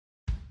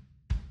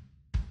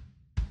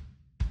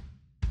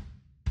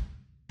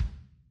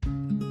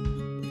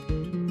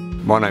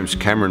My name's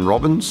Cameron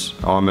Robbins.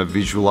 I'm a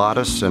visual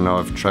artist and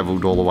I've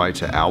travelled all the way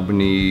to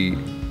Albany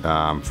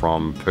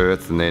from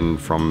Perth and then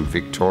from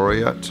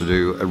Victoria to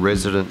do a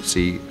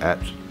residency at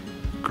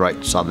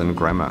Great Southern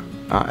Grammar.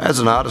 As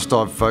an artist,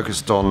 I've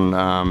focused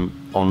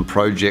on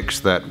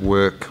projects that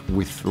work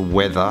with the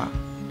weather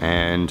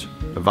and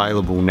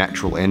available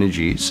natural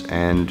energies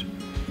and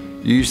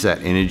use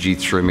that energy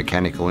through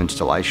mechanical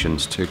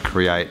installations to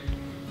create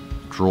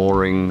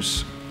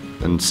drawings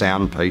and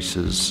sound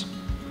pieces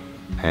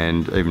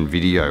and even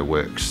video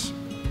works.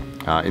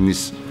 In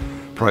this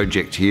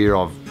project here,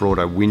 I've brought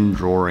a wind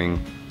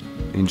drawing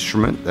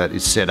instrument that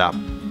is set up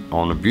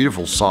on a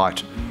beautiful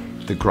site,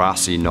 the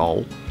grassy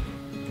knoll,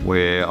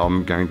 where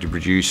I'm going to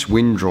produce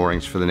wind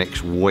drawings for the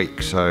next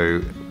week.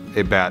 So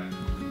about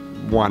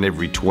one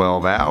every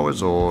 12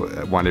 hours or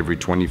one every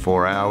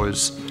 24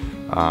 hours.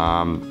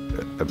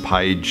 A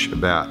page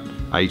about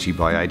 80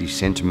 by 80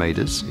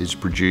 centimetres is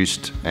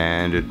produced,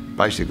 and it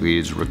basically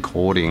is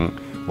recording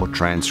or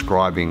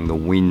transcribing the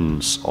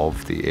winds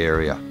of the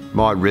area.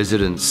 My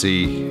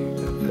residency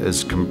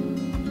is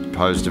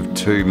composed of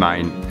two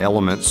main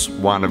elements,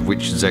 one of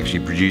which is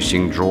actually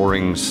producing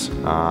drawings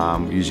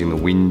using the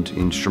wind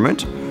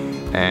instrument,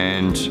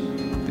 and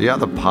the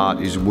other part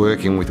is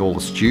working with all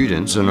the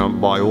students, and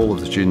by all of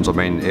the students I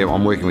mean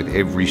I'm working with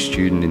every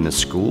student in the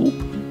school.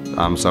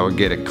 So I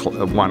get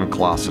one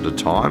class at a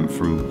time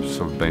from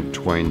sort of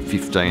between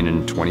 15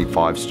 and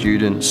 25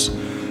 students,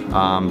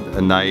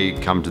 and they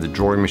come to the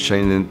drawing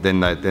machine, and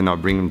then I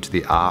bring them to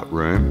the art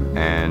room,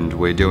 and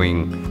we're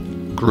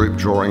doing group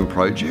drawing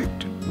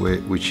project,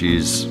 which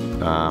is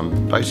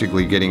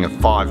basically getting a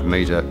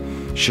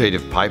 5-metre sheet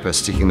of paper,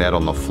 sticking that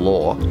on the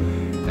floor,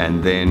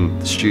 and then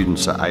the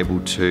students are able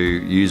to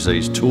use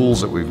these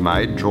tools that we've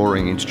made,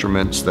 drawing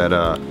instruments that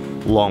are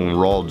long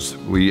rods.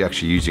 We're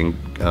actually using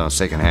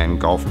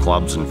second-hand golf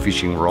clubs and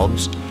fishing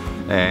rods,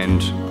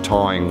 and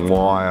tying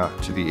wire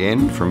to the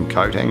end from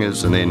coat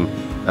hangers, and then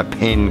a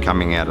pen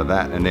coming out of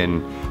that, and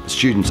then the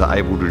students are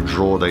able to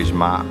draw these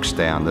marks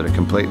down that are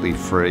completely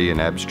free and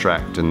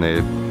abstract, and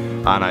they're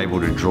unable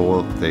to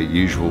draw their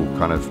usual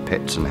kind of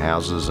pets and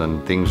houses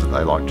and things that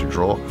they like to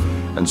draw.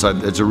 And so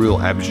it's a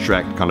real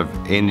abstract kind of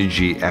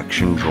energy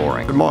action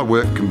drawing. My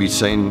work can be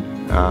seen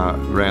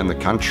around the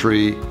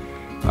country.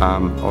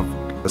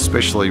 I've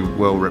especially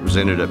well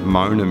represented at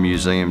Mona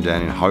Museum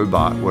down in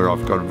Hobart, where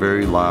I've got a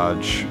very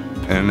large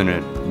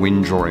permanent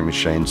wind drawing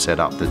machine set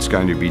up that's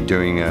going to be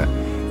doing a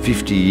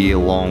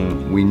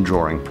 50-year-long wind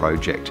drawing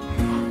project.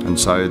 And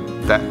so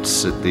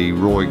that's at the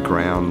Roy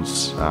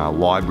Grounds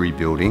Library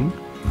building,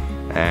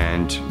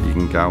 and you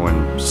can go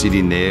and sit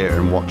in there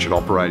and watch it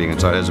operating.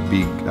 And so it has a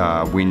big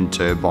wind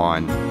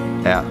turbine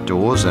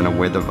outdoors and a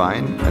weather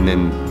vane, and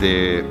then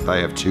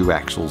they have two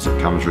axles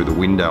that come through the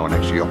window and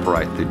actually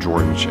operate the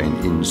drawing machine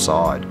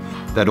inside.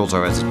 That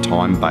also has a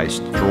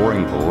time-based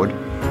drawing board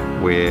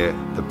where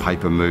the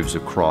paper moves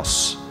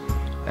across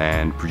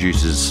and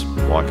produces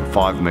like a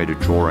 5-metre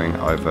drawing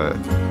over a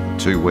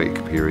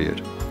 2-week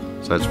period.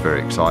 So it's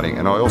very exciting.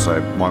 And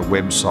my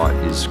website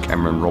is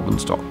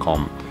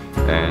cameronrobbins.com,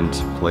 and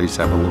please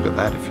have a look at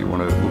that if you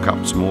want to look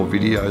up some more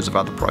videos of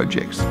other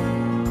projects.